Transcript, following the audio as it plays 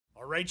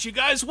Alright, you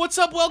guys, what's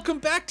up? Welcome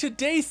back to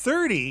day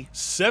 30.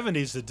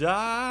 70s to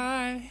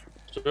die.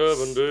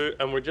 70,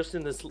 and we're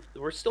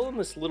still in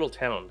this little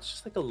town. It's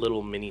just like a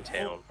little mini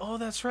town. Oh,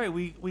 that's right.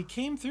 We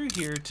came through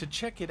here to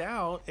check it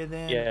out, and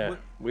then... Yeah,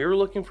 we were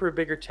looking for a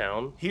bigger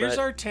town. Here's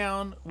our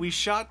town. We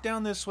shot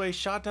down this way,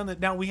 shot down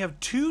that. Now, we have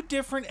two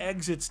different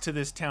exits to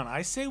this town.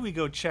 I say we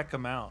go check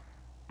them out.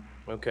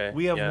 Okay.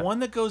 We have one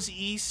that goes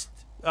east,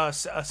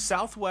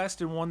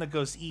 southwest, and one that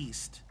goes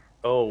east.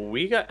 Oh,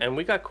 we got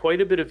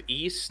quite a bit of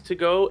east to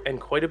go and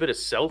quite a bit of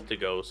south to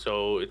go,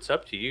 so it's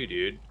up to you,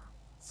 dude.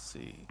 Let's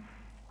see.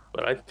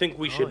 But I think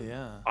we should. Oh,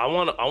 yeah. I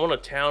want a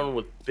town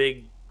with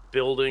big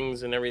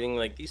buildings and everything,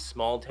 like these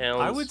small towns.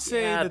 I would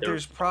say that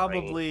there's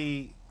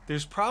fine.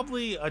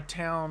 probably a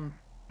town.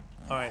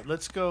 All right,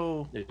 let's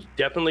go. There's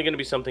definitely going to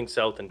be something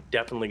south and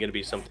definitely going to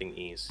be something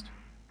east.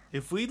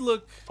 If we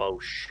look,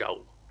 for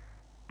sure.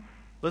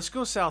 Let's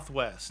go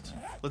southwest.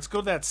 Let's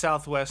go that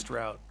southwest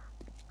route.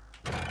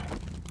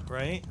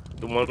 Right?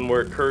 The one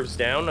where it curves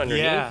down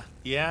underneath?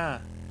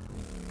 Yeah.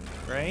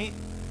 Right?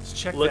 Let's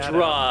check Let's that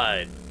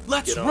ride. out.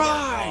 Let's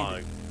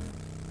ride!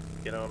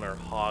 Get on our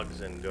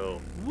hogs and go.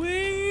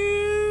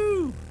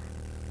 Woo!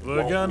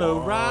 We're gonna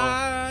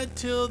ride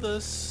till the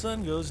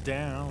sun goes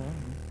down.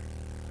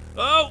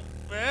 Oh,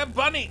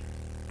 bunny!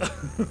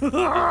 Did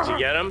you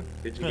get him?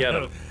 Did you get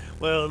him?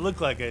 Well, it looked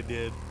like I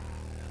did.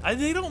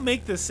 They don't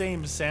make the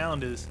same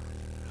sound as...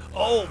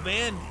 Oh,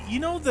 man.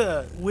 You know,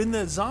 when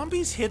the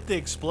zombies hit the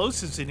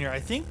explosives in here, I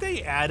think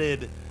they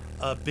added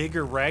a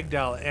bigger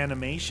ragdoll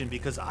animation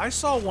because I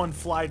saw one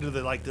fly to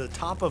the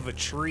top of a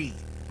tree.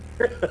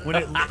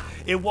 When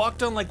it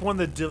walked on like one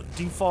of the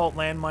default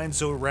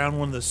landmines around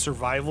one of the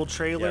survival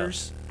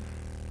trailers.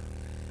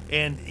 Yeah.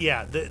 And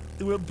yeah,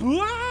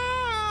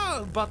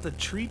 about the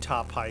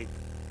treetop height.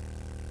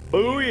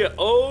 Booyah!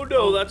 Oh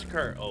no, that's a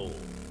car. Oh.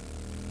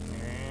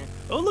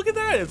 Oh, look at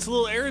that! It's a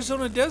little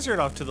Arizona desert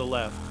off to the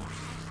left.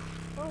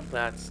 Oh,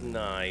 that's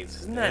nice.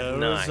 Isn't that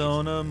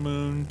Arizona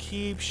moon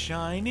keeps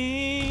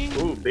shining.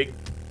 Ooh, big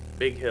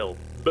hill.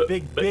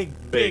 Big.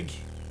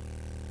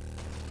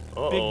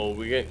 Uh-oh,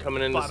 we get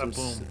coming into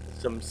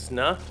some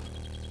snuff.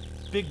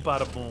 Big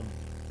bada boom.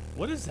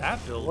 What is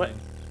that building? What?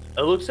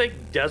 It looks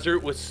like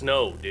desert with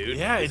snow, dude.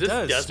 Yeah, it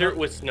does. Desert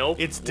with snow?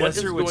 It's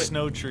desert with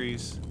snow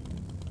trees.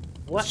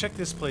 What? Let's check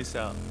this place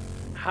out.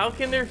 How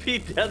can there be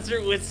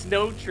desert with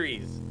snow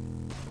trees?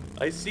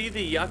 I see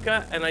the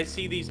yucca and I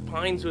see these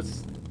pines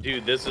with...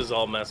 Dude, this is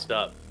all messed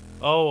up.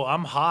 Oh,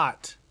 I'm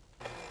hot.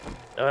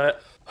 You're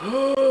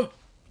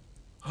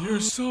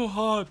so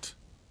hot.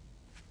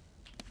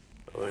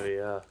 Oh,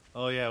 yeah.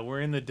 Oh, yeah,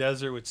 we're in the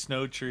desert with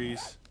snow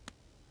trees.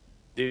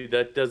 Dude,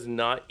 that does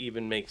not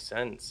even make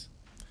sense.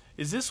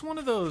 Is this one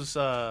of those,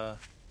 the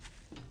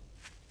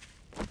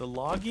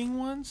logging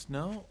ones?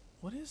 No?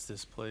 What is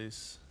this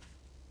place?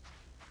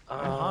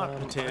 I'm hot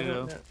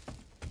potato.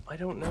 I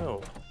don't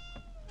know.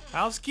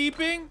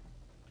 Housekeeping?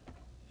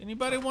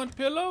 Anybody want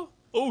pillow?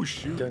 Oh,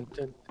 shoot. Dun,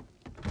 dun.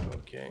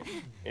 Okay.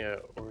 Yeah.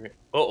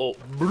 Uh-oh.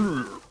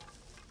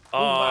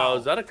 Wow.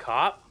 Is that a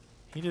cop?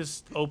 He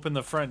just opened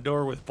the front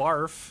door with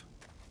barf.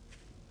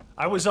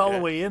 I was all the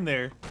way in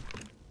there.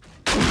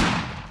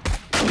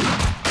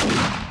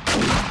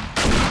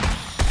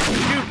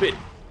 Stupid.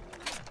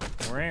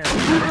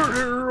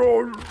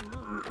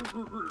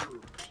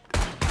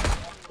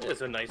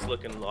 It's a nice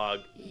looking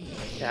log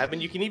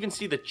cabin. You can even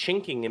see the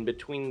chinking in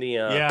between the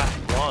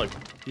log.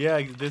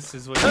 Yeah, this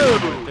is what you do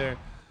right there.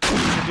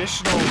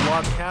 Traditional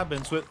log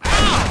cabins with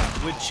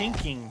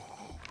chinking.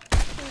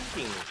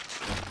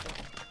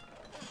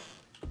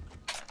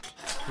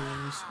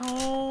 Who's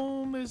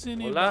home? Is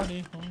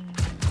anybody home?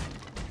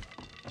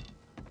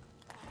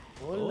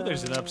 Oh,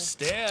 there's an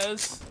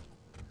upstairs.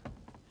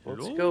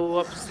 Let's go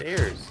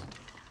upstairs.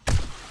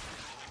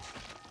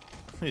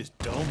 Just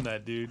dome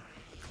that dude.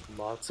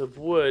 Lots of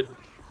wood.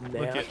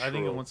 Look at, I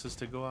think it wants us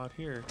to go out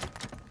here.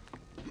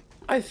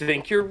 I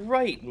think you're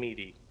right,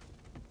 Meaty.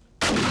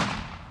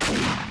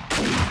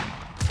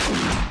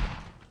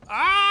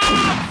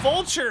 Ah!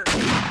 Vulture!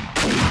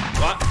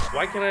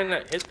 Why can I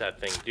not hit that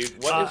thing,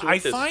 dude? What is with I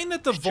find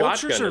that the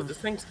vultures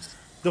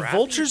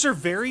are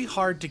very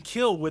hard to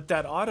kill with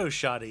that auto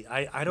shotty.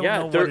 I don't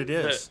know what it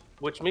is.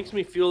 Which makes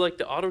me feel like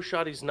the auto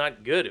shotty's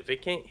not good. If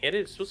it can't hit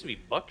it, it's supposed to be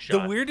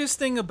buckshot. The weirdest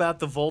thing about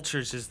the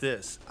vultures is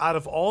this. Out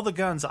of all the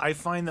guns, I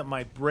find that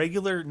my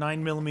regular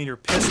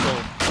 9mm pistol,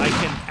 I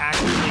can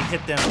accurately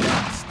hit them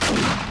best.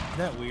 Isn't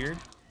that weird?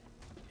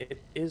 It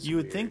is You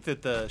would weird. think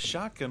that the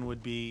shotgun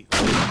would be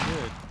really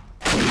good.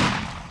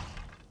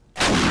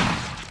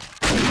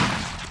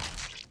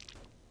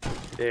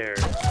 There.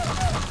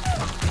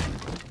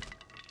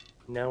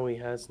 Now he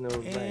has no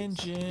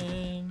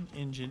Engine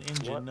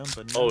what?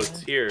 number 9. Oh,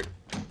 it's here.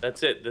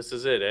 That's it. This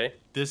is it, eh?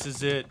 This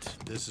is it.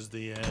 This is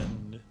the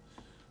end.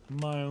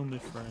 My only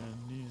friend.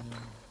 Yeah.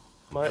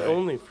 My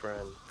only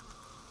friend.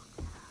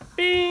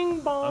 Bing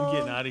bong. I'm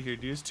getting out of here,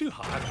 dude. It's too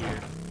hot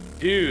here.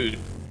 Dude.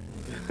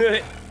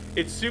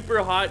 It's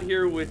super hot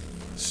here with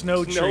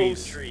snow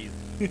trees.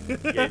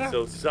 Okay,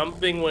 so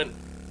something went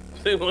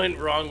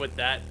wrong with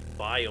that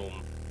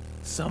biome.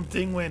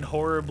 Something went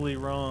horribly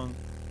wrong.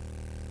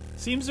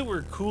 Seems that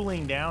we're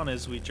cooling down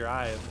as we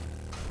drive.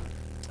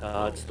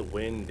 It's the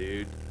wind,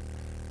 dude.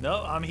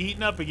 No, I'm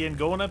heating up again,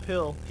 going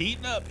uphill.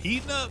 Heating up,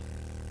 heating up.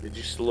 Did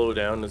you slow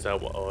down? Is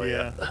that what? Oh,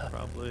 yeah.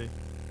 Probably.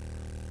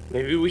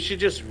 Maybe we should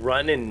just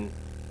run and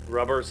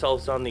rub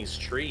ourselves on these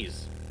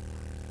trees.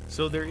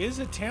 So there is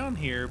a town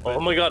here, but... Oh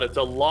my god, it's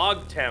a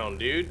log town,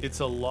 dude. It's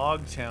a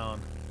log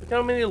town. Look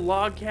how many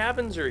log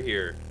cabins are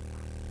here.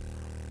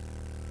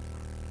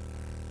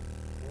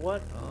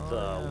 What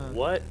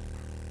what?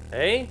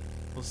 Hey?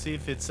 We'll see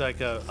if it's like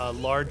a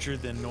larger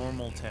than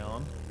normal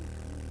town.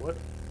 What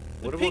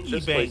The about piggy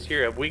this bank. place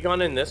here? Have we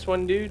gone in this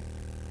one, dude?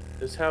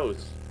 This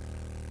house.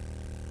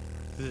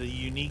 Is it a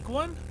unique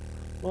one?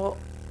 Well,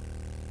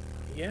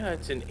 yeah,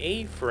 it's an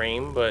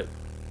A-frame, but...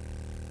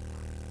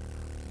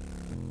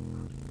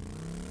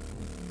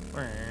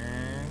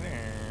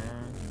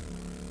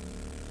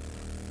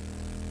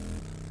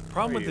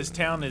 Problem with this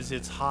town is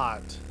it's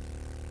hot.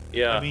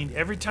 Yeah. I mean,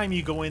 every time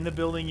you go in the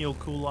building, you'll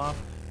cool off.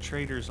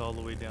 Trader's all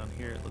the way down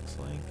here, it looks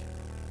like.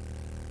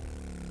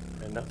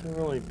 And nothing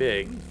really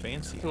big. Ooh,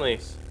 fancy. Definitely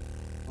house.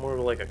 more of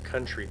like a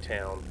country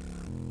town.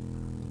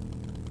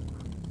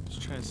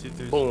 Just trying to see if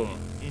there's Boom.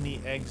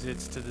 any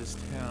exits to this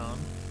town.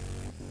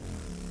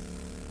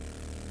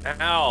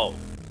 Ow!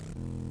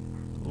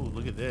 Ooh,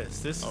 look at this.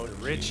 This is Oh, the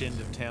rich jeez. end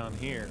of town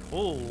here.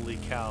 Holy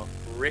cow.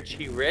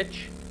 Richie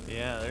Rich?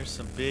 Yeah, there's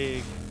some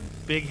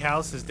big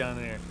houses down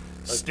there.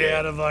 Stay Okay.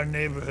 out of our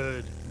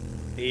neighborhood.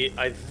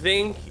 I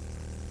think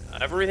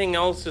everything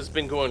else has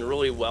been going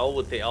really well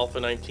with the Alpha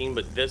 19,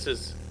 but this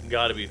has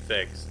got to be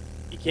fixed.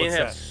 You can't What's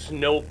have that?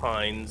 snow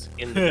pines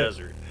in the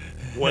desert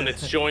when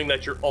it's showing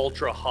that you're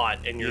ultra hot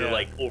and you're Yeah.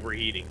 like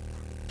overheating.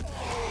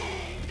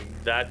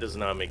 That does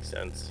not make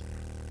sense.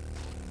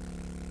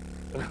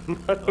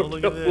 Oh,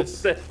 look at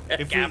this.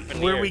 If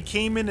Where we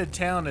came into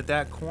town at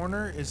that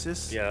corner, is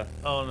this? Yeah.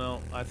 Oh,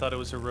 no. I thought it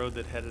was a road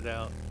that headed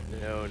out.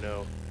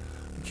 No.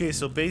 Okay,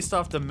 so based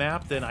off the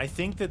map, then, I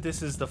think that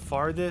this is the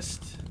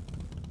farthest...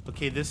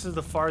 Okay, this is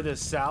the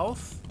farthest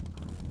south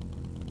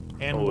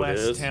and Oh, it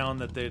west is? town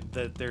that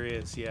there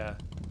is, yeah.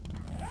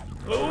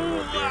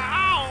 Oh, dear.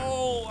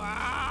 Ow!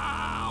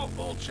 Ow!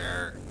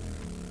 Vulture!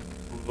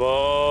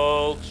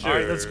 Vulture. All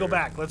right, let's go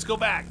back. Let's go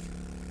back.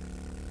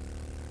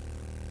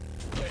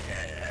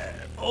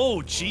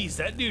 Oh, jeez,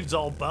 that dude's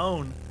all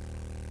bone.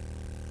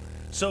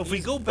 So if we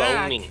He's go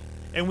back bony.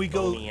 and we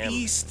go Bony M.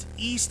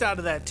 east out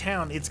of that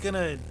town, it's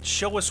gonna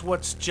show us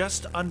what's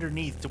just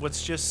underneath,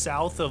 what's just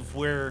south of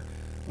where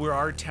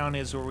our town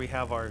is, where we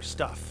have our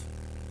stuff.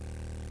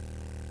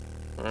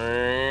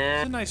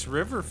 There's a nice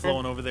river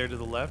flowing over there to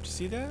the left. You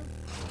see that?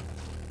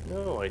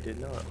 No, I did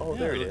not. Oh, Yeah,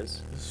 there it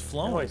is. It's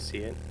Now I flowing. see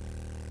it.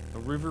 A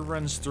river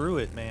runs through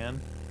it, man.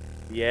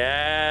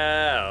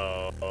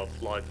 Yeah. Oh,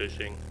 fly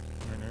fishing.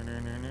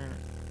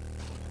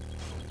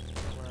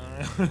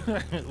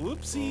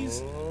 Whoopsies.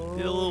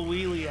 Did a little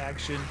wheelie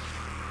action.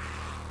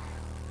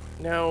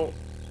 Now,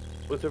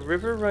 with the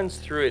river runs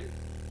through it,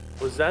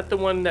 was that the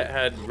one that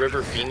had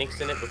River Phoenix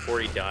in it before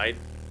he died?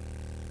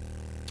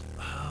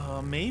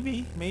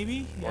 Maybe.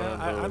 One Yeah,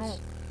 of I those. don't.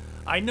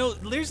 I know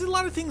there's a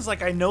lot of things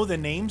like I know the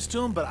names to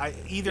them, but I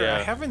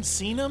Yeah. haven't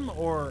seen them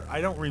or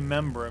I don't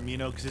remember them. You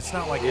know, because it's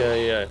not like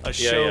Yeah. a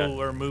show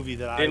or movie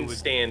that I Didn't would.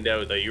 stand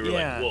out that you were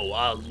Yeah. like, whoa,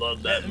 I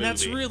love that And movie.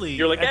 that's really-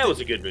 You're like, at that the- was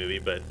a good movie,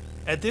 but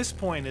At this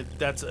point,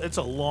 it's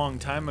a long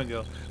time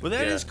ago. But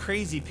that Yeah. is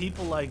crazy.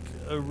 People like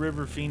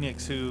River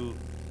Phoenix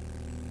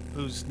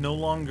who's no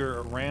longer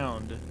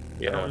around.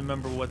 I Yeah. don't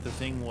remember what the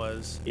thing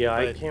was. yeah,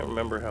 I but, can't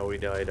remember how he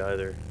died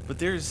either. But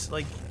there's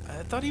like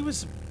I thought he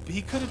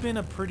could have been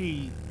a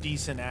pretty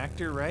decent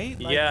actor, right?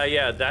 Like,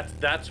 Yeah,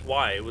 that's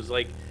why. It was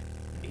like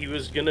he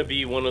was gonna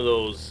be one of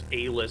those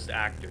A-list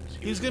actors.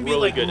 He was gonna be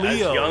really like good.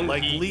 Leo, As young,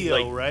 like he- Leo,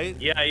 like- right?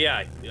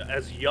 Yeah.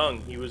 As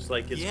young, he was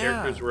like his Yeah.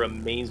 characters were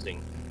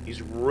amazing.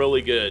 He's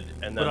really good,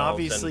 and then But all of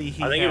a sudden- obviously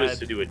he I think it was had-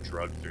 to do with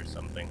drugs or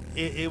something.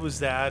 It was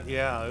that,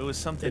 yeah. It was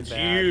something It's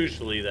bad.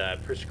 usually that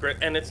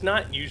and it's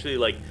not usually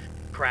like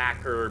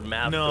crack or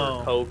meth No.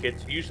 or coke.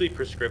 It's usually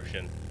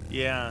prescription.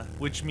 Yeah,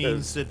 which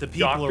means that the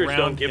people Doctors around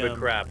don't give him, a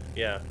crap.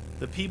 Yeah.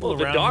 the people Well,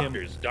 the around doctors him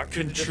are just like,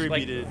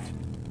 contributed.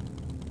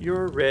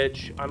 You're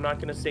rich. I'm not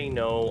gonna say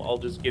no. I'll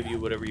just give you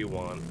whatever you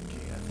want.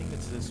 Okay, I think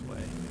it's this way.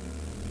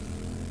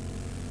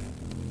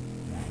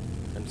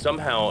 And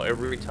somehow,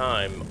 every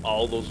time,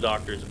 all those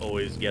doctors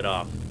always get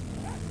off.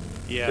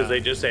 Yeah. Because they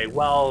just say,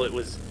 well, it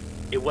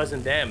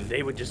wasn't them.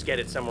 They would just get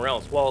it somewhere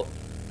else. Well,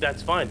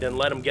 that's fine. Then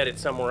let them get it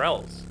somewhere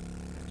else.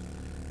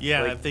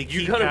 Yeah, Like, if they you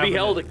keep gotta be having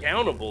held it-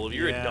 accountable. If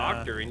you're Yeah. a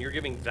doctor and you're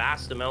giving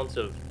vast amounts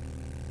of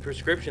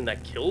prescription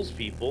that kills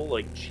people,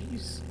 like,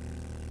 jeez.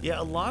 Yeah,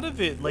 a lot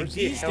of it, like Where's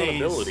the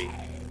accountability?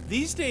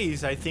 These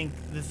days, I think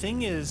the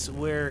thing is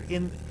where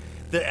in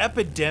the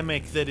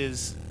epidemic that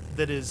is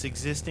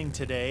existing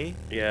today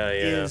Yeah.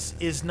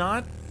 is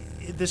not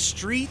the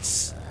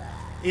streets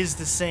is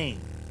the same.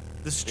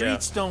 The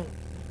streets don't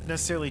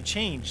necessarily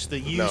change the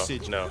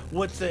usage. no.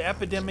 What the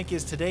epidemic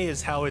is today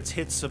is how it's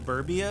hit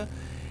suburbia,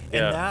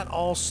 And Yeah. that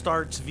all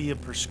starts via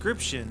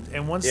prescription.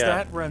 And once Yeah.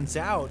 that runs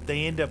out,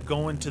 they end up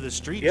going to the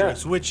street Yeah.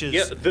 drugs, which is...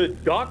 Yeah, the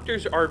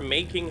doctors are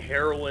making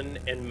heroin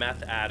and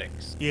meth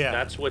addicts. Yeah.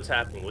 That's what's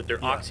happening with their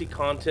Yeah.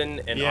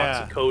 OxyContin and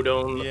Yeah.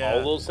 oxycodone, Yeah.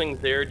 all those things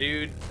there,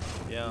 dude.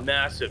 Yeah.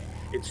 Massive.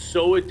 It's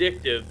so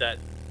addictive that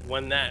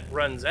when that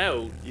runs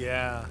out,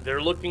 Yeah.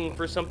 they're looking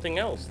for something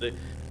else.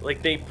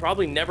 They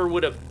probably never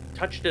would have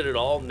touched it at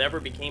all,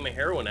 never became a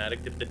heroin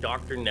addict if the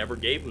doctor never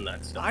gave them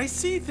that stuff. I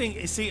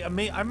see, I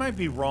might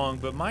be wrong,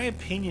 but my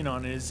opinion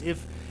on it is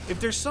if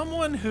there's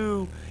someone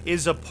who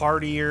is a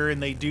partier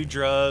and they do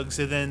drugs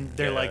and then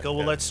they're like, oh,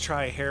 well, let's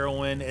try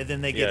heroin, and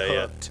then they get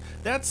hooked.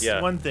 That's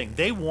one thing.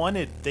 They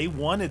wanted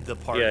the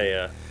party.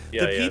 Yeah.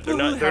 The people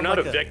They're not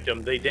a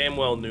victim. They damn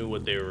well knew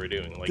what they were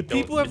doing. Like, the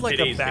people who have like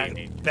a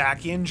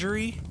back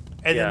injury,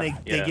 and then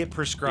they get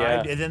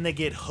prescribed, and then they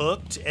get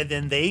hooked, and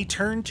then they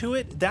turn to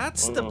it.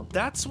 That's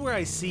where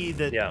I see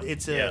that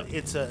it's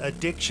a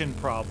addiction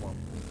problem.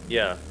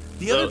 Yeah.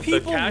 The other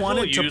people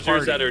wanted to users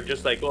party. that are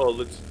just like, oh,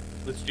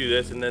 let's do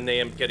this, and then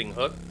they end up getting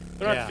hooked.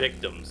 They're not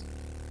victims.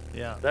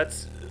 Yeah.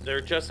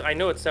 They're just. I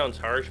know it sounds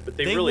harsh, but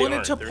they really wanted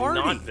aren't. to They're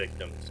party. not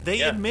victims.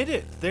 They admit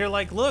it. They're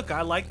like, look,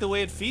 I like the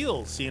way it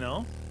feels. You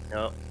know.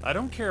 No. I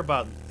don't care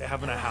about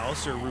having a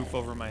house or a roof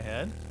over my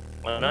head.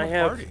 And I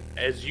have,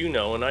 as you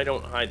know, and I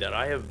don't hide that,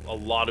 I have a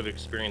lot of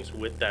experience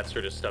with that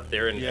sort of stuff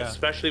there, and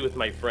especially with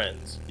my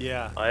friends.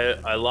 Yeah.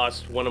 I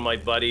lost one of my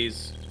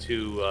buddies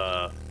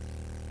to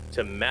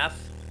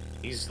meth.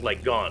 He's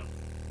like gone.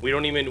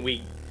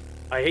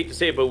 I hate to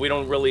say it, but we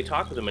don't really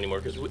talk with him anymore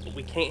because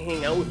we can't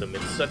hang out with him.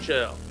 It's such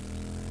a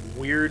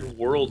weird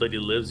world that he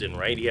lives in,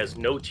 right? He has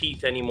no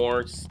teeth anymore.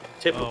 It's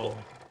typical.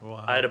 Oh,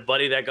 wow. I had a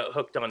buddy that got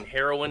hooked on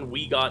heroin.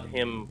 We got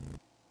him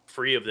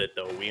free of it,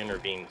 though. We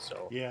intervened,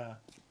 so. Yeah.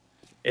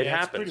 It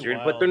happens,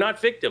 but they're not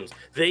victims.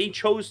 They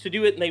chose to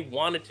do it, and they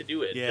wanted to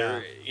do it.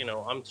 Yeah.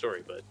 I'm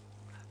sorry, but...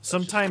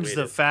 Sometimes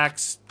the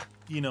facts,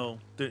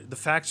 the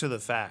facts are the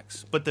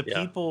facts. But the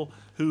people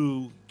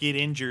who get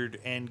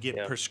injured and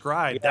get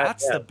prescribed,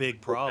 that's the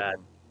big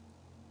problem.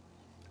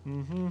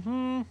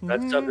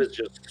 That stuff is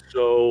just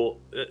so...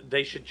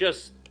 They should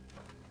just...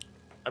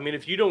 I mean,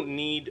 if you don't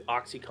need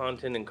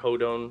OxyContin and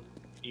Codone,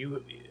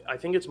 I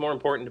think it's more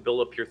important to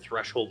build up your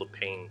threshold of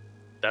pain.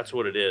 That's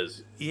what it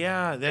is.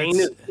 Yeah, pain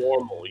is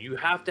normal. You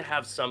have to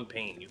have some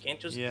pain. You can't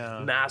just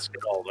mask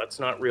it all. That's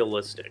not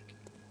realistic.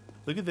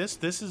 Look at this.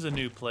 This is a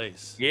new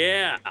place.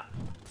 Yeah.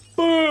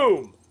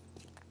 Boom.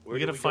 We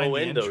gotta find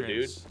the entrance. Though,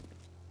 dude?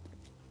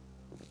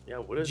 Yeah.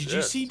 What is this? Did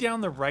you see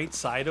down the right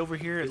side over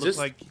here? It looks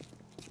like.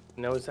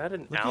 No, is that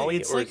an alley?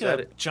 It's like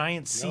a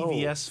giant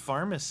CVS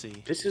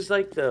pharmacy. This is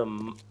like the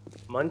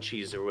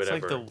Munchies or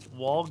whatever. It's like the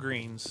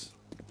Walgreens.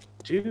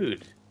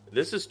 Dude,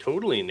 this is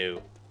totally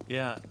new.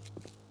 Yeah.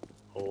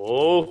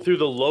 Oh, through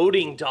the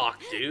loading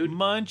dock, dude.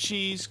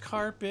 Munchies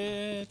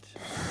carpet.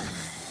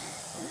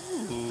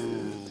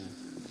 Ooh.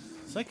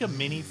 It's like a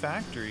mini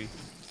factory.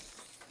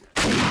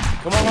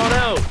 Come on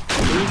out,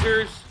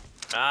 losers.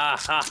 Ah,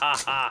 ha,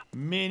 ha, ha.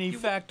 Mini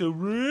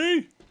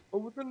factory. Oh,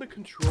 we're in the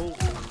control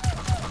room.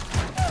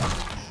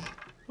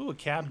 Ooh, a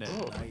cabinet.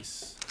 Oh.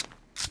 Nice.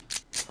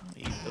 I'll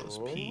eat those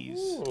peas.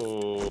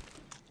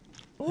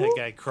 That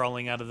guy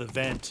crawling out of the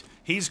vent.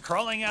 He's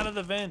crawling out of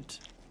the vent.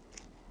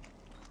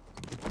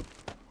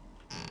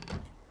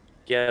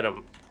 Get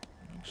him.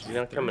 Is he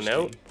not coming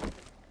out?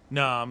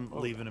 No, I'm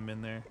leaving him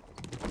in there.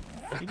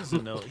 He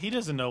doesn't know. He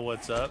doesn't know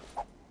what's up.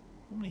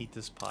 I'm gonna eat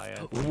this pie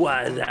up.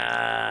 What's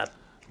up?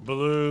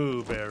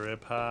 Blueberry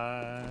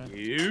pie.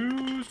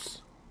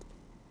 Use.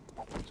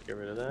 Let's get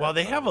rid of that. Wow,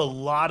 they have a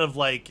lot of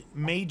like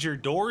major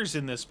doors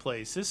in this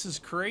place. This is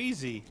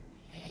crazy.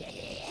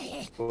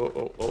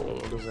 Oh,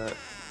 what is that?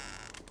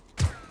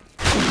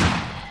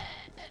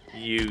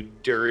 You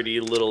dirty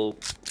little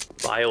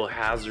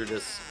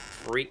biohazardous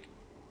freak.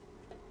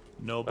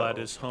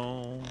 Nobody's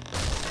home.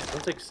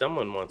 Sounds like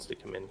someone wants to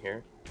come in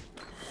here.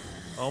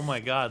 Oh my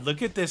god,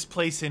 look at this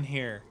place in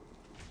here.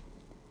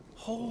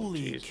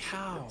 Holy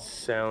cow.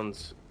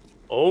 Sounds...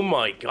 Oh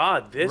my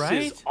god, this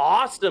is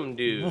awesome,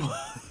 dude.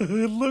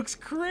 It looks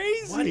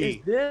crazy. What is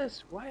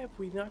this? Why have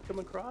we not come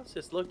across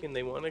this? Look, and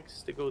they want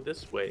us to go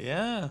this way.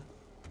 Yeah.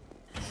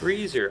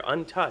 Freezer,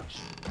 untouched.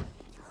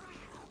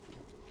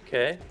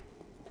 Okay.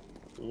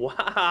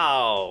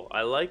 Wow,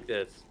 I like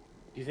this.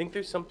 Do you think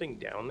there's something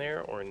down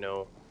there or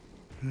no?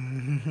 I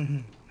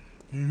don't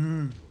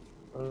know.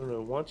 I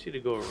want you to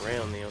go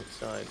around the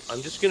outside.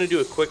 I'm just going to do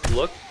a quick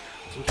look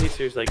just in case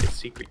there's like a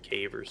secret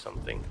cave or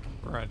something.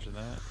 Roger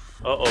that.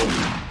 Uh-oh.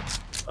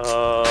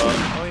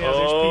 Oh yeah,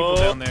 there's people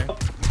down there.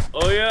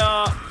 Oh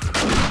yeah.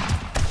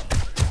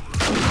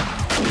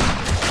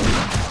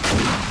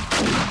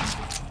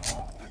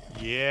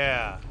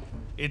 Yeah.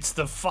 It's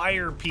the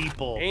fire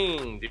people.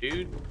 Dang,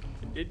 dude.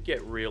 It did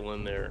get real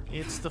in there.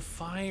 It's the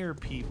fire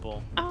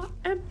people.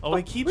 Oh,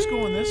 it keeps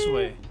going this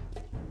way.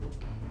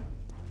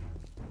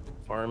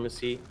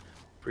 Pharmacy.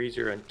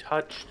 Freezer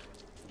untouched.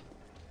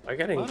 I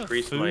gotta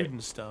increase food my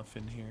and stuff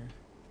in here.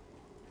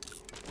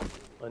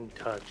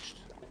 Untouched.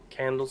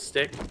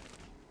 Candlestick.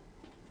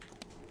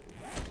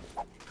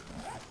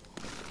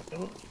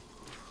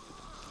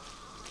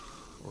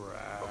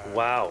 Right.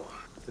 Wow.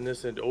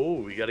 Innocent.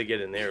 Oh, we gotta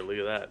get in there. Look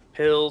at that.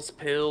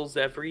 Pills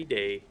every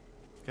day.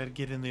 Gotta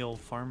get in the old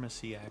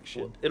pharmacy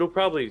action. Well, it'll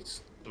probably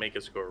make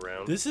us go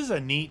around. This is a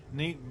neat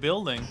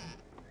building.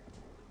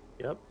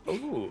 Yep.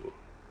 Ooh.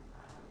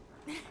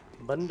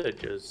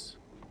 Bandages.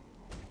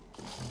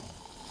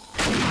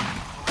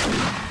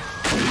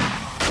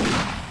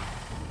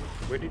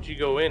 Where did you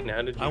go in?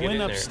 How did you I get in went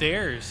there?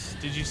 upstairs.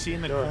 Did you see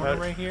in the No, corner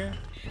how- right here?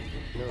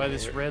 No, By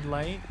this where- red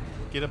light?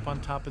 Get up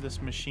on top of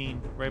this machine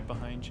right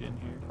behind you in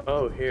here.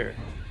 Oh, here.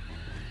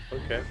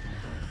 Okay.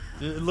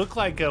 It looked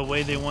like a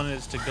way they wanted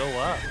us to go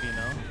up, you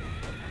know?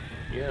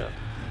 Yeah.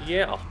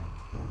 Yeah.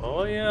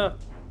 Oh, yeah.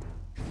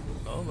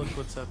 Oh, look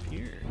what's up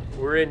here.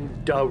 We're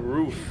in the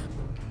roof.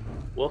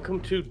 Welcome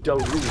to the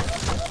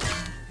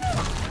roof.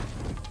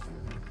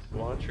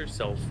 Watch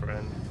yourself,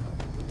 friend.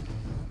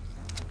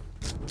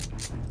 Oh,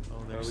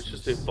 Oh, there's it's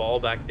just to fall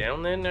back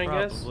down then, I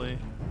guess? probably.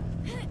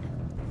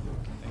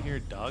 I hear a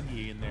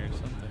doggy in there or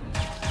something.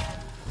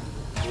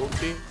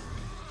 Wolfie?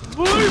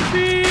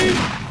 Wolfie!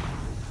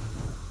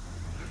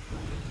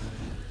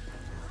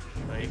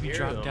 I Maybe hear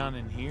drop them. down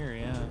in here,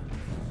 yeah.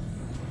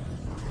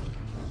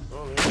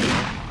 Oh, there they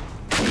are.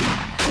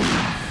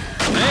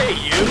 Hey,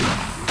 you!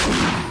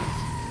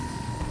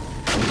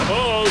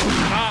 Oh,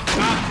 cop!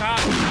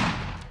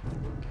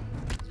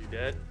 Is he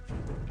dead?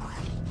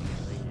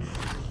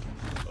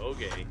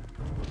 Okay.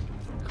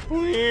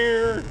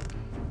 Clear!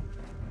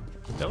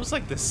 That was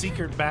like the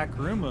secret back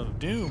room of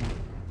Doom.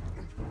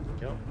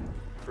 Yep.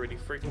 Pretty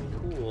freaking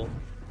cool.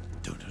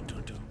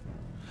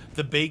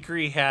 The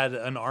bakery had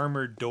an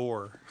armored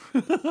door.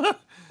 Don't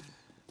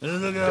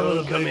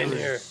come in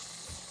here.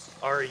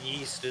 Our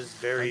yeast is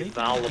very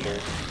valuable.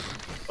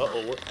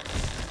 Uh-oh. What?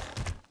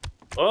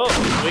 Oh,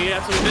 we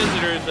got some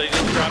visitors. They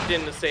just dropped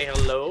in to say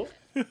hello.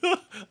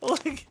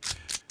 Like,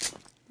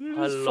 they're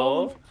just Hello?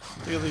 falling-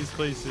 Look at these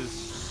places.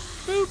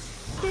 Boop,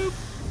 boop,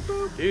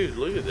 boop. Dude,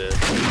 look at this.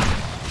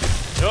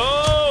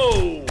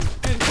 Oh!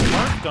 They just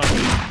marked on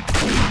me.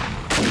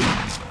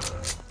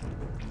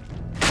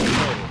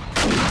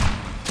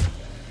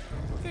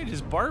 Oh. They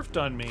just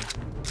barfed on me.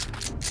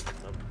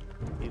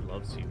 He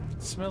loves you.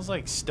 It smells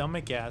like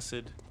stomach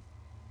acid.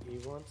 He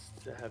wants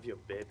to have your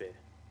baby.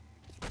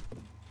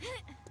 Here.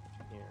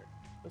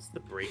 That's the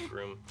break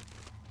room.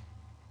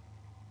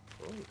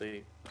 Oh,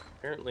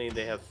 apparently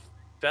they have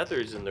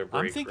feathers in their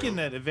break room. I'm thinking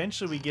that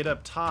eventually we get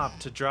up top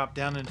to drop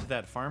down into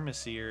that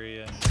pharmacy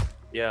area.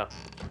 Yeah.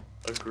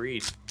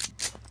 Agreed.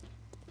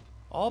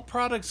 All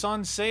products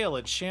on sale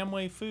at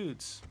Shamway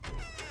Foods.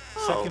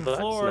 Oh, Second that's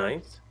floor.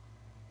 nice.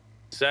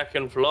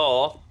 Second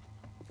floor.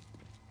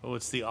 Oh,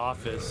 it's the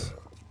office.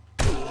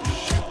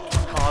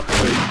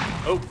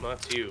 Oh,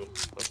 not you.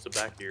 That's the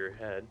back of your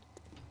head.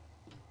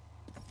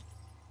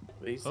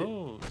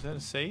 Oh, is that a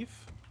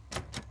safe?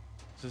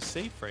 There's a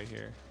safe right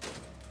here.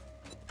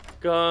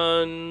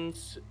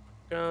 Guns.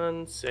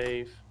 Gun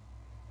safe.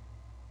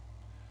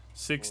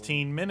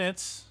 16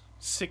 minutes.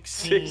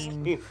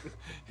 16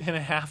 and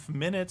a half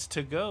minutes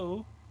to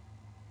go.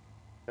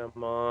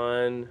 Come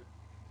on.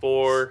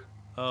 4,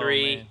 Oh,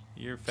 3, man,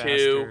 you're 2,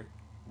 faster.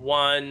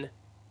 1.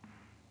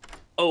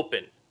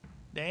 Open.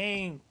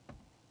 Dang.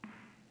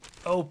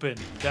 Open.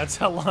 That's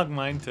how long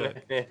mine took.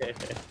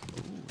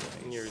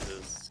 Yours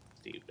is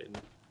stupid.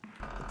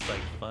 It's like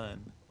fun.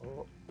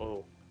 Oh,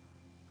 oh.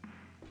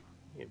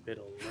 A bit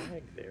of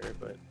lag there,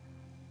 but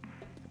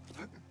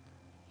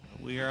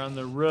We are on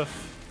the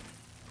roof.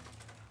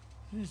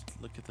 Just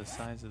look at the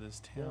size of this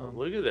oh, town.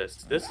 look at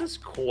this. This is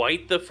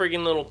quite the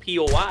friggin' little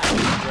POI.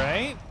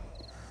 Right?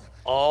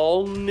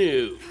 All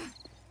new.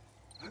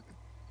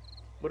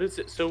 What is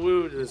it? So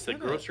what is this? The that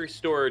grocery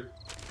store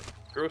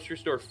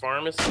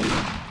pharmacy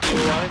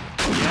POI?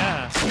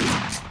 Yeah.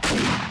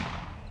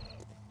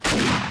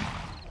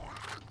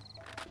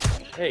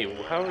 Hey,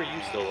 how are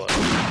you still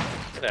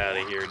alive? Get out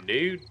of here,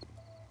 dude.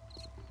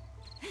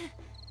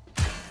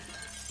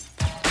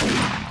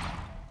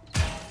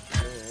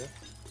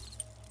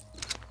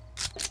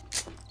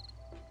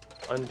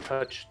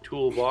 Untouched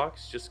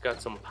toolbox. Just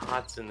got some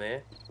pots in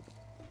there.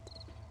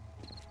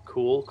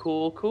 Cool,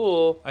 cool,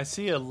 cool. I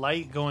see a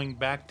light going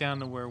back down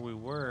to where we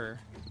were.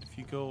 If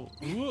you go...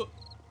 Whoa.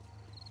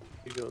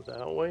 You go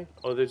that way?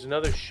 Oh, there's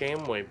another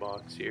Shamway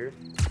box here.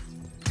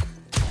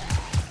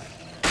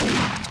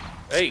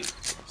 Hey!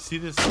 See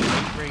this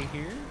light right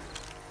here?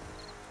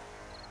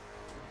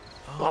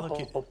 Oh, Pop look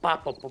at... up,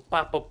 pop up,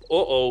 pop up.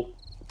 Uh-oh.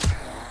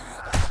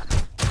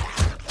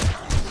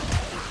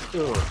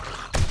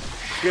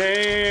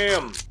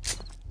 Sham!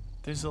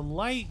 There's a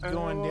light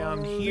going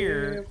down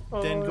here,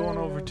 then going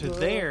over to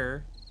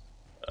there,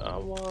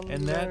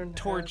 and that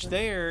torch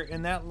there,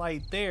 and that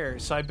light there.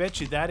 So I bet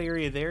you that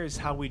area there is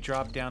how we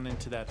drop down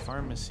into that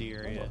pharmacy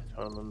area.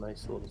 Found a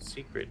nice little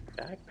secret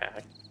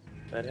backpack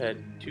that had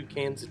 2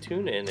 cans of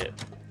tuna in it.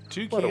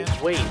 Two What cans.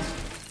 a waste.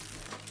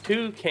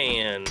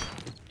 Toucan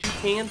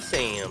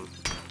Sam.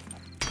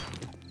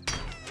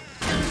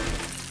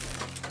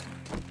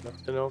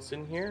 Nothing else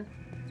in here?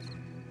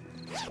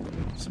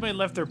 Somebody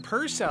left their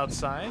purse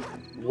outside.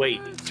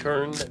 Wait,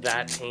 turn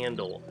that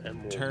handle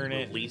and we'll Turn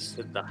it. release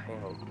the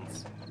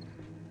hounds.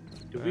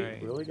 Do All we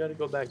right. really got to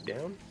go back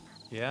down?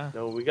 Yeah.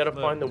 No, we got to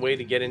Look. find the way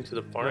to get into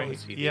the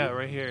pharmacy. Right, yeah,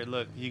 right here.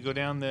 Look, you go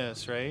down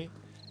this, right?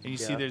 And you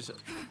see Yeah. there's a...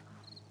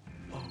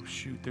 Oh,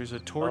 shoot. There's a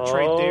torch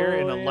right there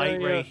and a yeah,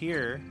 light yeah. right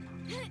here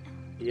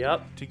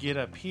Yep. to get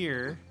up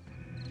here.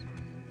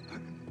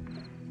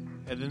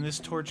 And then this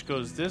torch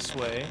goes this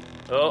way.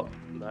 Oh,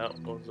 that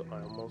was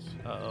I almost.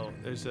 Uh-oh.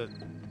 There's a...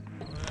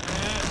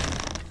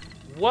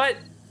 What?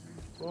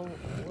 Oh,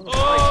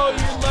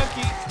 you're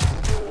lucky.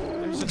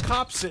 There's a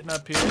cop sitting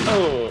up here.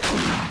 Oh.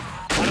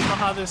 I don't know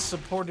how this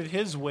supported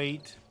his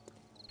weight.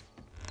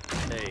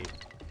 Hey.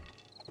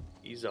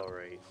 He's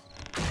alright.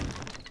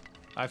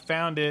 I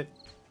found it.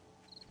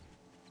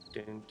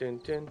 Dun, dun,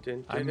 dun,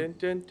 dun, I'm- dun,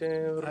 dun,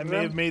 dun, I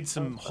may have made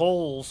some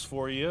holes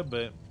for you,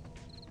 but...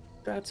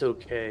 That's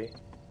okay.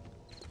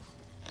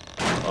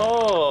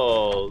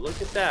 Oh,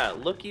 look at that.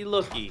 Looky,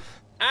 looky.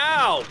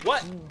 Ow!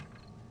 What?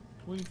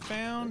 We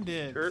found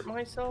it. Hurt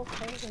myself?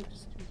 How did I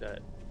just do that?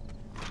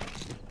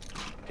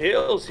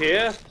 Pills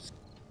here.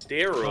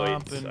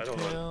 Steroids. Popping I don't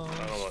want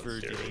for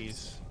steroids.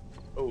 days.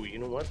 Oh, you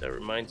know what? That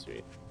reminds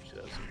me. Should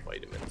have some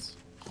vitamins.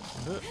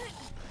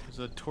 There's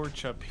a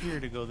torch up here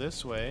to go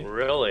this way.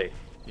 Really?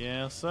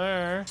 Yes,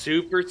 sir.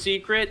 Super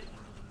secret?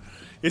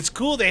 It's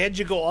cool. They had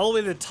you go all the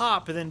way to the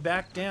top and then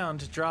back down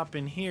to drop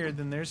in here.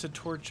 Then there's a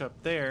torch up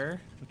there,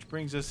 which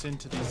brings us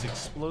into these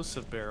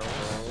explosive barrels.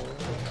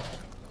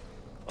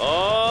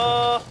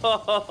 Oh!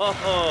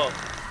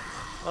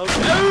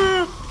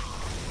 Okay.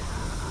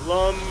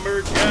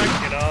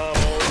 Lumberjack and I'm okay.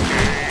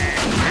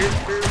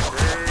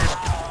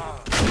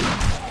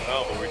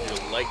 Oh, where'd your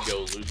leg go,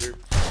 loser?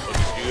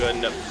 Oh, did you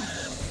end up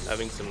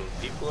having some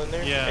people in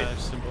there? Yeah, Hey.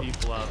 there's some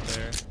people out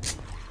there.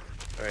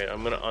 Alright,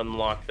 I'm gonna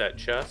unlock that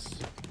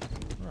chest.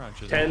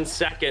 Roger 10 that.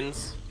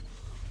 seconds.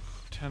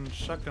 10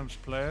 seconds,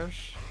 please.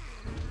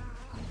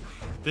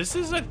 This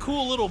is a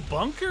cool little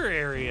bunker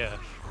area,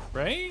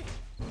 right?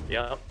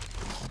 Yep.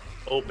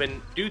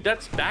 Open. Dude,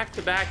 that's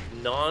back-to-back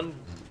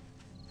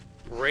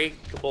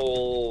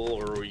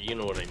non-breakable, or you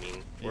know what I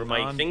mean. Where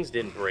my things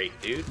didn't break,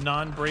 dude.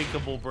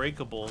 Non-breakable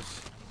breakables.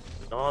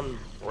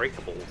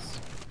 Non-breakables.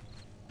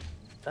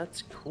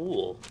 That's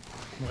cool.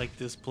 I like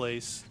this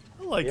place.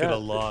 I like it Yeah. a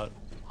lot.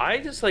 I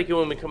just like it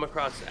when we come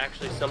across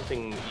actually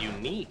something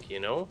unique, you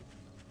know?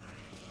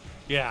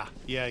 Yeah,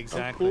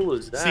 exactly. cool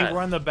is that? See,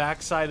 we're on the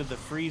back side of the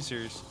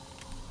freezers.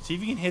 See if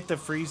you can hit the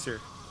freezer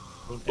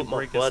Put and my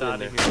break us blood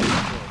out in of there. here.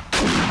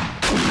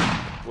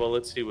 Well,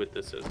 let's see what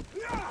this is.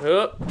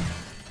 Oh,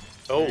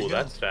 you go.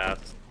 that's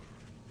fast.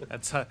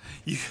 That's how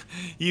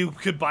you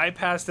could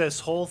bypass this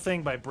whole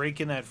thing by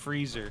breaking that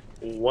freezer.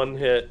 One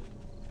hit.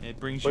 It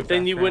brings you. But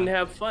then back you down. wouldn't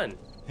have fun.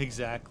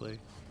 Exactly.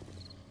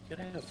 You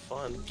gotta have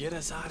fun. Get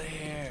us out of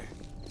here.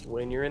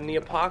 When you're in the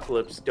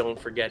apocalypse, don't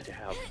forget to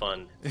have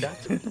fun.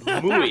 That's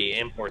muy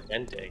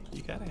importante.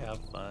 You gotta have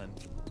fun.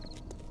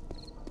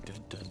 Dun,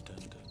 dun, dun,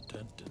 dun,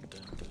 dun, dun,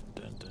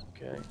 dun, dun.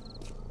 Okay.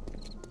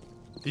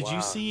 Did Wow,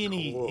 you see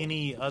cool.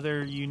 any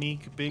other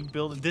unique big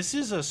building? This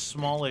is a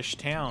smallish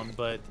town,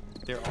 but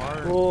there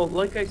are. Well,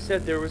 like I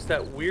said, there was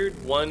that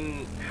weird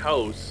one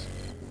house.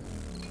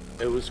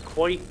 It was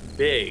quite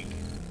big.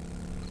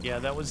 Yeah,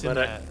 that was in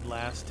but that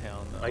last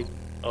town, though.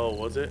 Oh,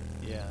 was it?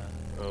 Yeah.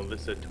 Oh,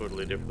 this is a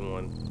totally different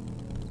one.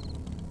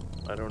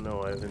 I don't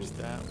know. I There's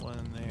haven't. that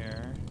one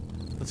there.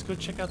 Let's go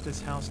check out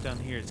this house down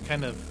here. It's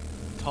kind of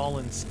tall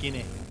and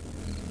skinny.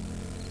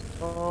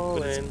 Tall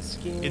But and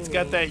skinny. It's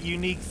got that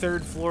unique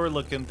third floor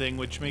looking thing,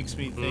 which makes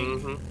me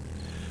think. Mhm.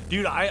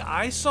 Dude,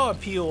 I saw a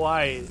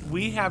POI.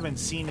 We haven't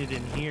seen it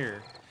in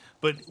here.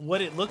 But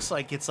what it looks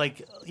like, it's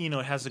like, you know,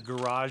 it has a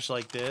garage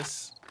like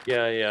this.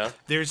 Yeah, yeah.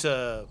 There's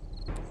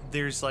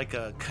like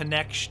a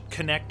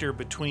connector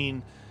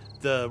between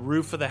the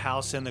roof of the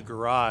house and the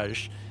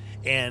garage.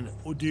 And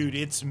dude,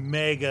 it's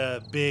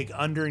mega big.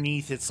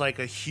 Underneath, it's like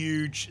a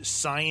huge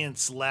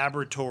science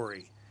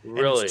laboratory.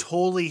 Really? And it's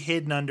totally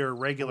hidden under a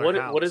regular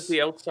house. What does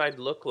the outside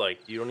look like?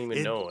 You don't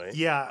even know, eh?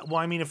 Yeah, well,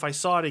 I mean, if I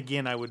saw it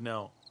again, I would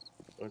know.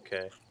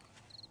 Okay.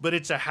 But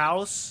it's a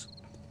house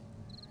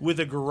with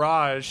a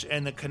garage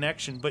and the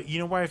connection. But you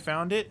know where I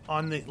found it?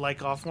 On the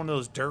off one of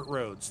those dirt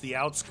roads, the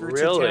outskirts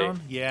Really? of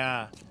town.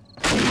 Yeah.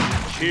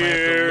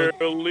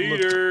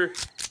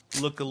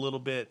 Cheerleader. Look a little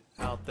bit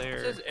out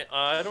there.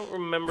 I don't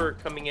remember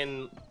coming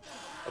in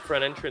a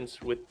front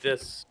entrance with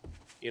this.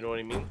 You know what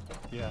I mean?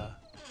 Yeah.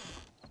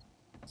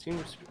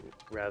 Seems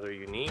rather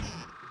unique.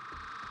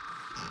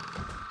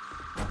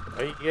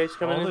 Are you guys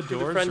coming All in the through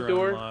the doors front are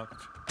door?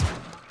 unlocked.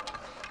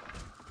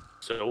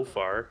 So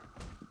far.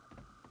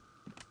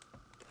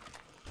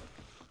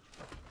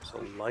 There's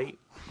a light.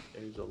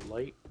 There's a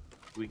light.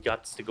 We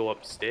got to go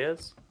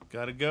upstairs.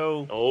 Gotta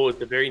go. Oh,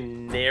 it's a very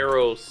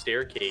narrow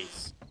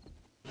staircase.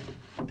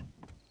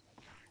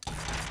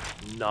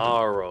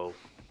 Narrow.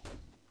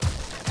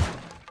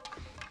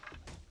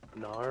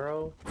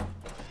 Narrow?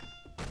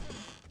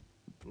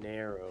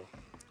 Narrow.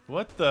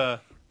 What the?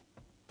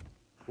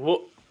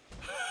 Whoa.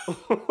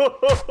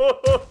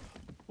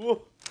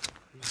 Whoa.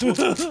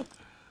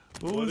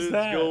 What was is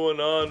that? going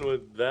on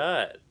with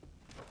that?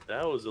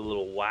 That was a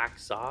little whack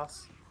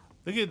sauce.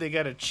 Look at, they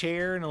got a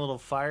chair and a little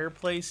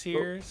fireplace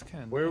here. It's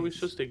kind of Where nice. are we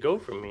supposed to go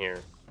from here?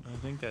 I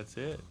think that's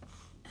it.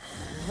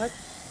 What?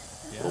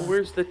 Yeah. Well,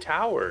 where's the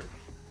tower?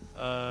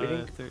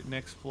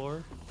 Next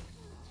floor.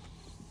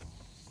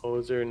 Oh,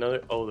 is there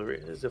another? Oh, there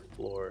is a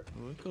floor.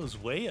 Oh, it goes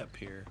way up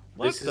here.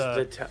 What This is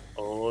the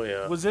oh,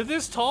 yeah. Was it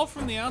this tall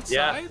from the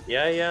outside?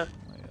 Yeah. Oh my God.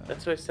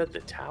 That's why I said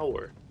the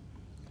tower.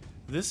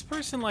 This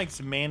person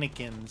likes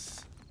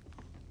mannequins.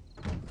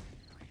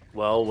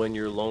 Well, when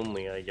you're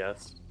lonely, I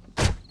guess.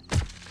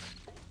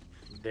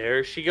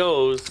 There she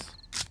goes.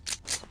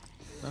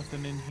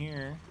 Nothing in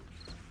here.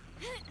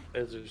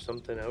 Is there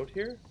something out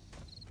here?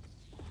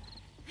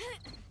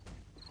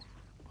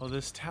 Oh,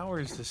 this tower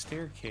is the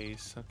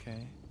staircase.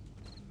 Okay.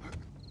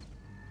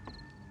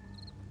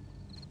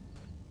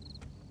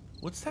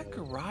 What's that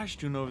garage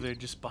doing over there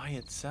just by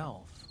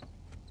itself?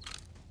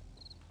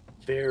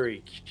 Very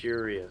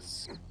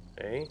curious.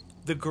 Eh?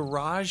 The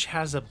garage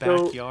has a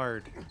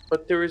backyard.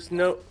 But there is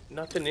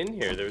nothing in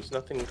here. There's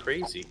nothing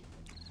crazy.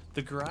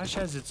 The garage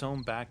has its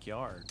own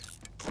backyard.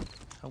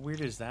 How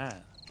weird is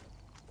that?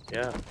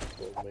 Yeah.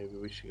 Well, maybe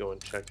we should go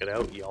and check it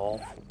out,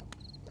 y'all.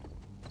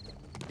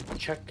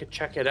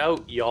 Check it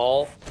out,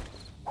 y'all.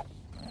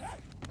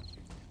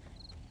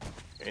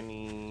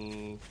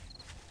 Any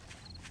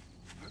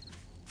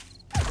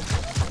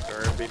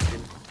garbage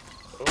in?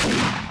 Oh.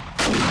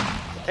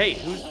 Hey,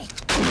 who's?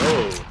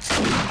 Oh,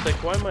 it's like,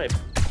 why am I?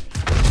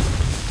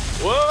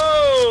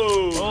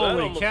 Whoa! That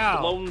Holy almost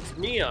cow! blows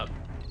me up.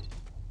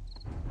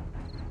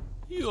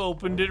 You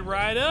opened it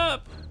right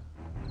up.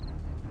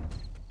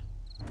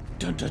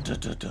 Dun dun dun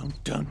dun dun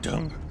dun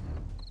dun.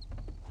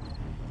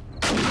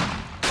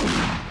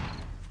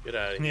 Get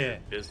out of here,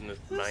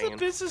 businessman. What's a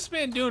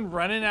businessman doing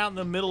running out in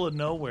the middle of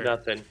nowhere?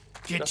 Nothing.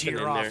 Get Nothing to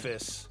your in there.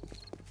 office.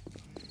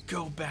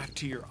 Go back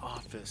to your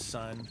office,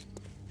 son.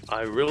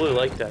 I really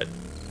like that.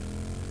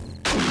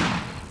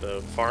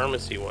 The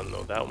pharmacy one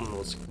though, that one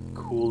was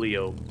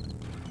coolio.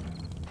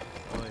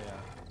 Oh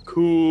yeah.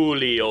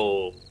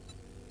 Coolio.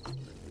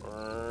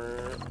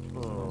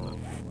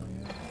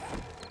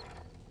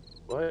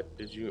 What?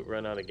 Did you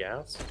run out of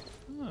gas?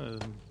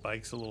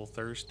 Bike's a little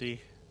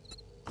thirsty.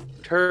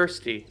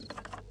 Thirsty.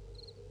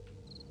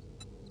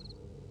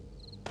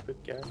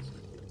 Put gas.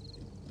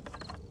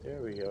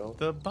 There we go.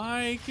 The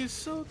bike is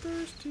so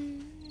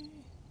thirsty.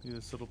 Look at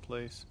this little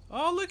place.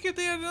 Oh, look at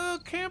that little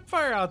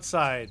campfire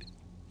outside.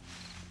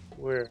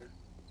 Where?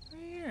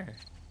 Right here.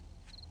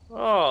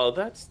 Oh,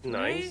 that's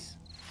nice.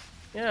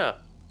 Yeah.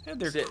 And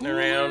they're sitting cooler.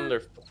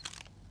 around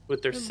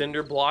with their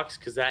cinder blocks,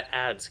 because that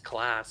adds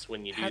class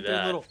when you do Had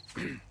that.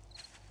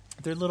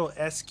 Their little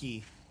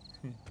esky.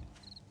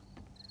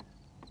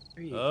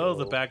 There you Oh, go.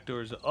 the back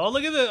doors. Oh,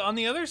 look at on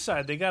the other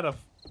side. They got a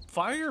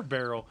fire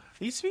barrel.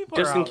 These people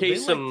Just are in out. case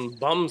They some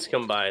bums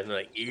come by and they're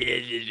like, yeah,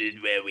 this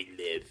is where we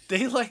live.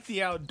 They like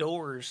the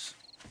outdoors.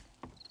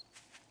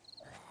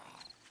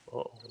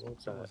 Oh,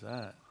 what's What was that?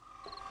 that?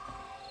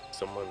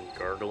 Someone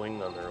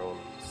gargling on their own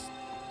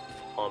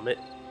vomit.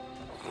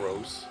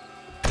 Gross.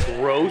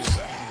 Gross.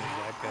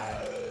 That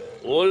guy.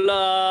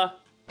 Hola.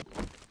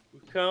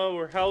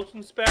 We're house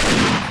inspectors.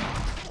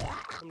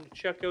 Come to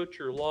check out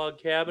your log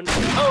cabin.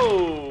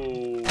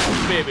 Oh,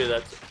 baby,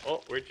 that's.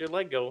 Oh, where'd your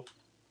leg go?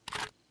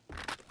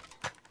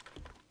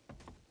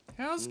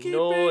 Housekeeping.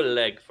 No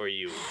leg for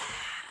you.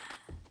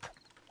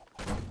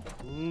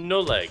 No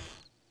leg.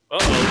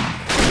 Uh-oh.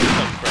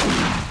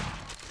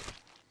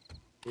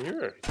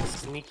 You're a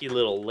sneaky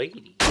little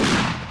lady.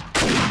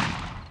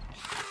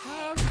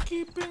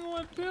 Housekeeping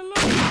one pillow.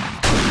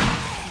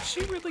 Did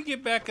she really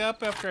get back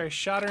up after I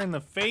shot her in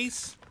the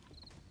face?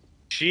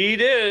 She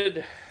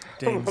did.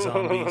 Dang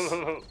zombies.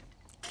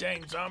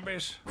 Dang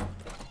zombies.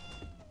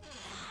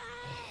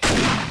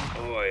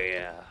 Oh,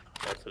 yeah.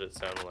 That's what it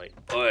sounded like.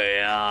 Oh,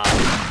 yeah.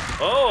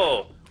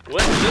 Oh,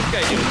 what is this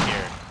guy doing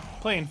here?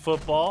 Playing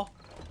football.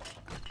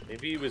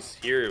 Maybe he was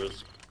here.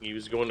 He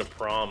was going to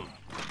prom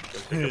to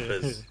pick up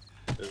his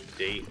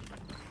date.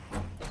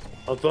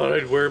 I thought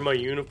I'd wear my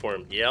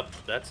uniform. Yep,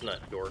 that's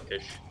not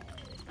dorkish.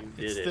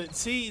 You did it.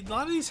 See, a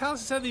lot of these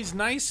houses have these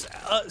nice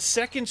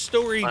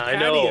second-story I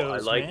patios. know. I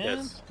like man.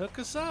 this. Hook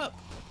us up.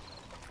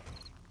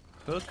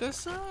 Hook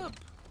us up.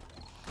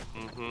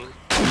 Mm-hmm.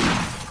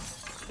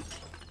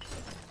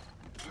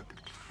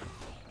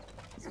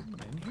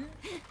 Someone in here?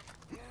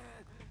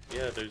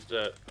 Yeah, there's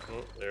that.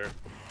 Oh, there.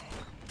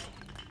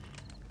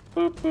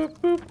 Boop, boop,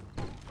 boop.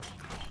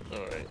 All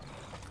right.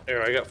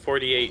 There, I got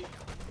 48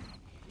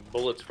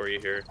 bullets for you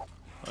here.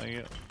 Oh,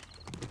 yeah.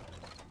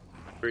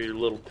 For your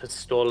little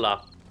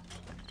pistola.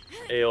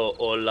 Ayo,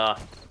 hola.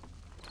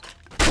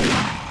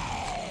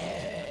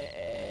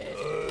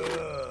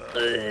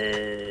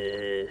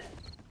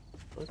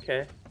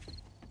 Okay.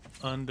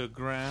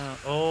 Underground.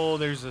 Oh,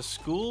 there's a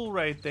school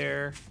right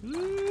there.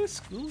 Ooh,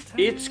 school time.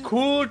 It's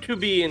cool to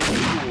be in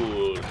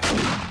school.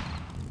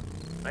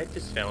 I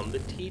just found the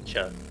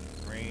teacher.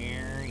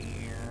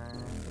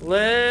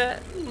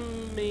 Let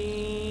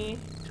me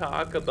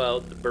talk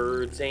about the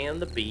birds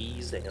and the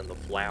bees and the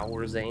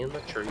flowers and the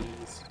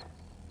trees.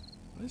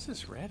 What is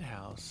this red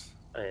house?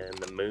 And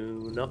the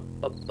moon up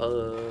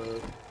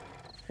above.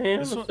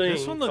 And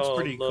This one looks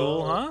pretty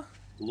cool, huh?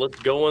 Let's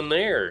go in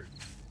there.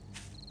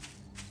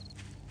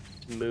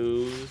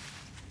 Smooth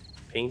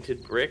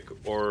painted brick,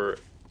 or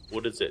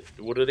what is it?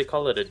 What do they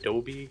call it?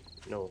 Adobe?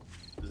 No.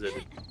 Is it?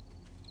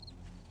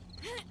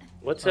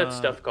 What's that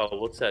stuff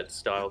called? What's that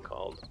style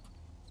called?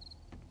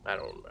 I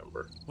don't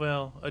remember.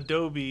 Well,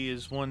 Adobe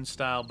is one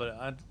style,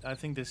 but I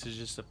think this is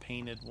just a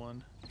painted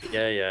one.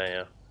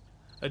 Yeah.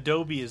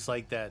 Adobe is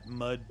like that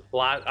mud.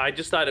 I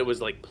just thought it was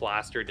like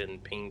plastered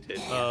and painted.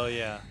 Oh,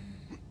 yeah.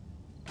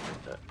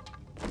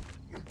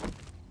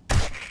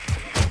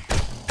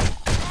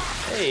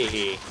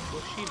 Hey,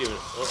 what's she doing?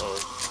 Uh-oh.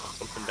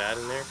 Something bad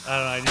in there? I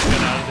don't know, I just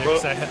got out of there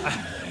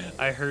because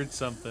I heard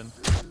something.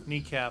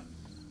 Kneecap.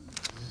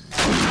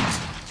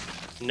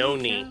 No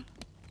knee.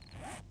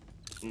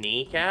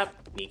 Kneecap?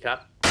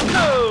 Kneecap?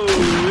 Oh,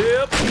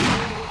 yep.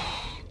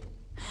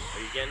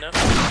 Are you getting up?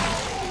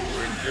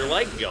 Where'd your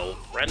leg go,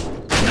 friend?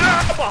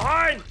 Ah,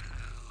 behind!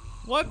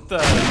 What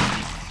the?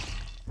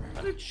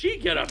 How did she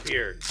get up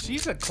here?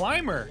 She's a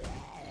climber.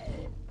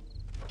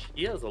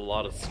 He has a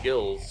lot of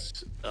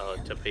skills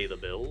to pay the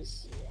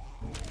bills.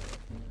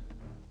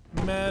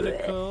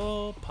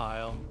 Medical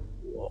pile.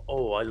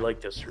 Oh, I like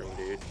this room,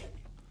 dude.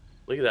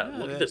 Look at that.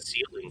 Look at the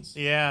ceilings.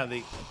 Yeah,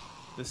 the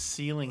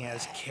ceiling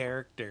has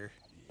character.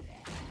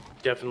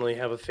 Definitely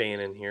have a fan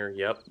in here.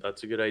 Yep,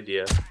 that's a good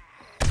idea.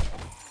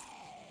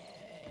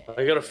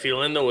 I got a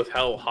feeling, though, with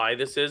how high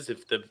this is,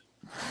 if the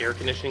air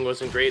conditioning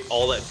wasn't great,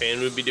 all that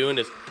fan would be doing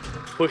is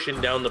pushing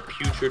down the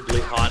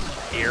putridly hot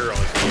air on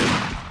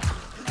you.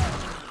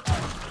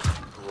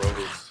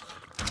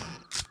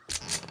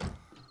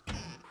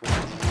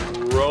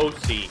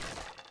 Grossy.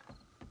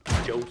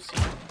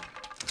 Josie.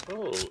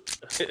 Oh.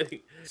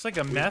 It's like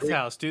a meth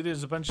house, dude.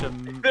 There's a bunch of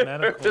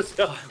medical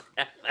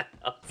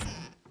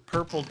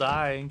purple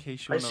dye in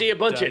case you want to see a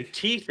bunch of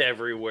teeth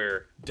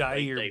everywhere. Dye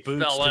like your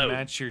boots to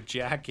match your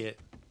jacket.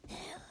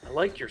 I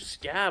like your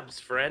scabs,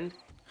 friend.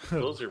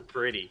 Those are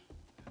pretty.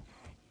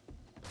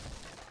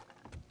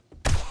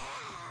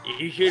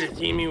 You should have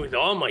seen me with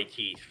all my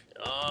teeth.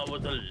 Oh, I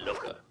was a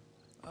looker.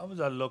 I was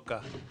a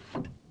looker.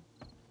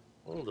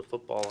 Oh, the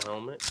football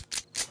helmet.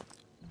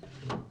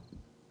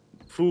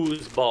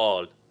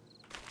 Foosball.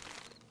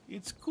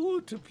 It's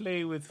cool to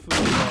play with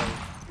football.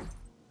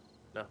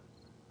 No.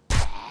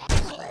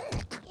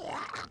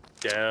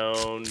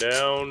 Down,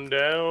 down,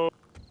 down.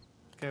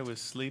 Guy was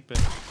sleeping.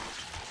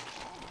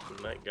 And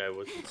that guy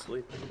wasn't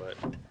sleeping, but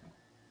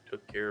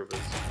took care of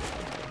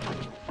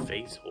his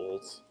face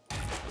holes.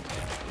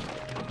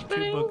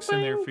 2 books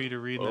in there for you to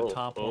read in the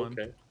top one.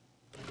 Okay.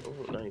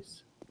 Oh,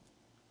 nice.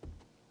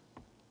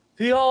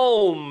 The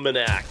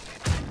Almanac.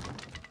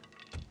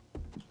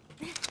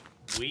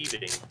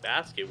 Weaving.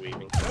 Basket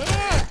weaving.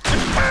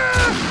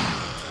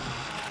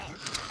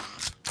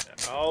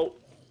 Oh.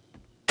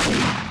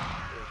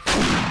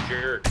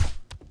 Jerk.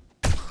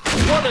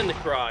 One in the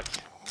crotch.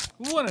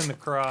 One in the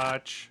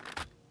crotch.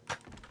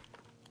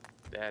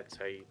 That's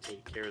how you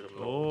take care of the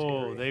military.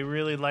 Oh, they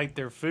really like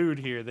their food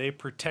here. They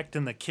protect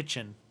in the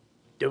kitchen.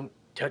 Don't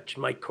touch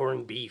my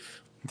corned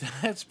beef.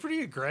 That's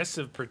pretty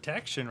aggressive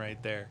protection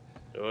right there.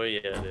 Oh, yeah,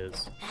 it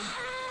is.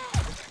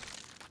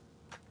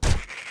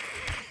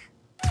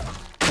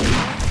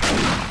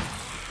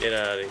 Get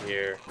out of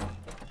here.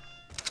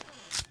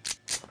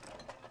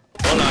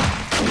 Hold on.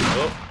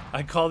 Oh.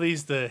 I call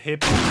these the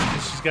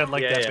hippies. She's got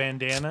like that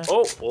bandana.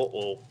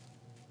 Oh.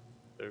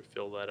 Better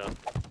fill that up.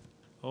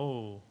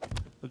 Oh.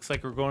 Looks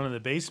like we're going to the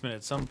basement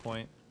at some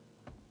point.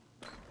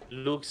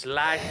 Looks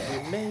like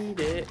we made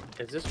it.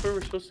 Is this where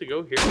we're supposed to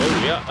go here?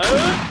 Oh, yeah.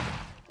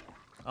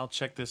 I'll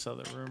check this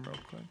other room real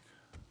quick.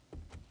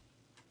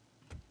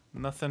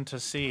 Nothing to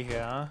see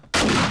here, huh?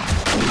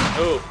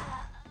 Oh.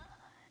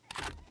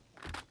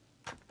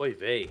 Oy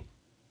vey.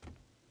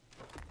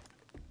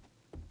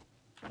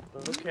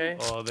 Okay.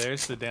 Oh,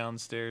 there's the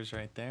downstairs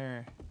right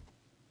there.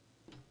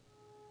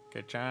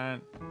 Good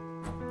giant.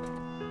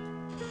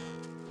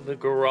 The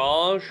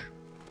garage.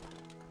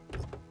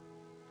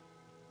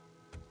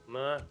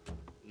 Nah,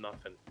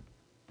 nothing.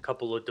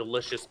 Couple of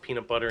delicious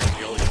peanut butter and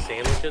jelly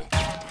sandwiches.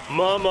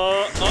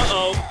 Mama,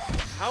 uh-oh.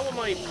 How am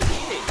I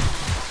bleeding?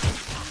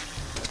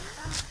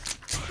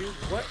 Dude,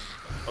 what?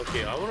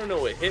 Okay, I want to know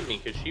what hit me,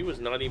 because she was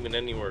not even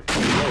anywhere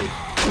close.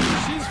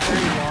 She's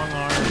very long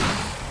arms.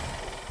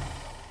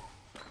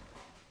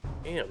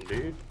 Damn,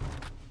 dude.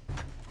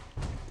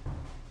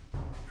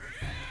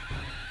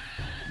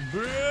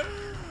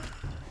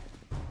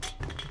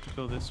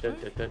 Go this way?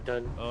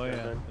 Oh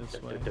yeah,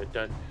 this way.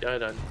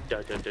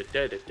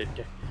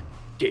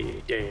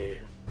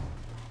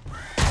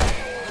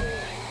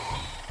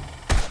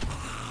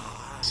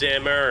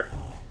 Simmer.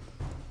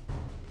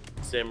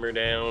 Simmer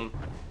down.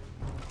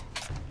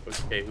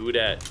 Okay, who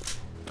dat?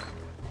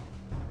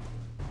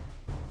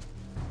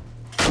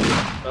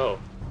 Oh,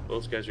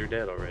 those guys are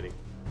dead already.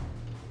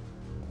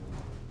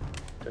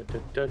 Dun,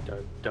 dun, dun,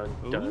 dun,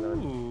 dun, dun.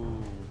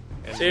 Ooh.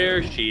 And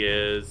There she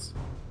is.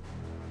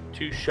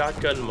 2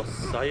 shotgun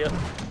Messiah.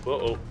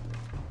 Uh-oh.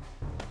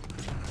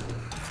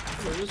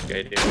 What's this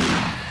guy doing?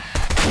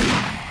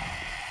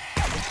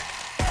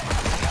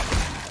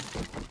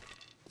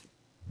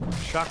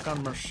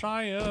 Shotgun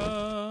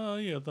Messiah,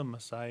 you're the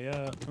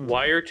Messiah.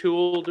 Wire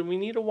tool. Do we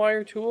need a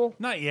wire tool?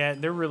 Not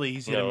yet. They're really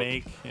easy to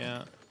make.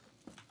 Yeah.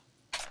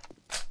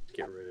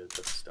 Get rid of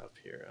this stuff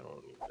here. I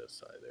don't need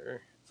this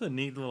either. It's a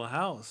neat little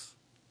house.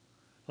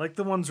 Like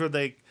the ones where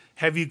they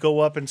have you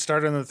go up and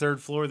start on the 3rd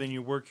floor, then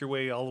you work your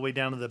way all the way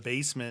down to the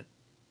basement.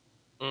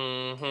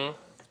 Mm-hmm.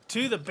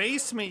 To the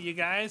basement, you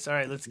guys. All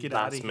right, let's get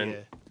out of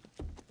here.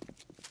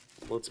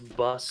 Let's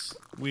bust.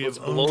 We Let's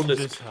have blow owned this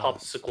this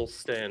house. popsicle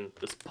stand.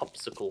 This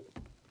popsicle.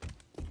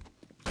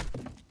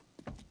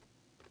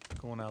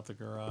 Going out the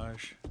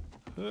garage.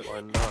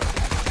 Why not?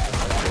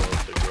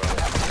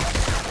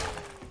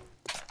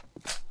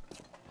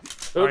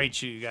 All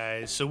right, you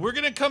guys. So we're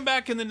going to come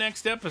back in the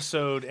next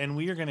episode, and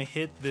we are going to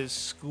hit this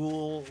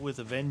school with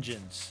a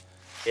vengeance.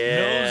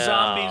 Yeah. No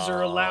zombies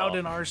are allowed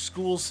in our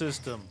school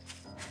system.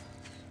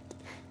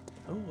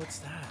 Oh, what's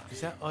that?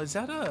 Is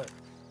that a...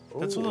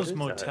 That's one of those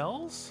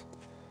motels?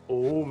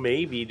 Oh,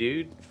 maybe,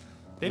 dude.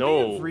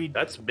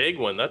 That's a big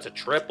one. That's a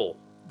triple.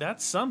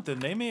 That's something.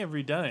 They may have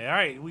redone it. All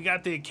right, we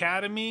got the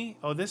academy.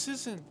 Oh, this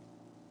isn't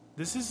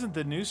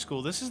the new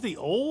school. This is the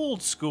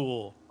old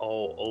school.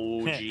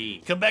 Oh,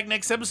 OG. Come back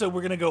next episode. We're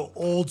going to go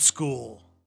old school.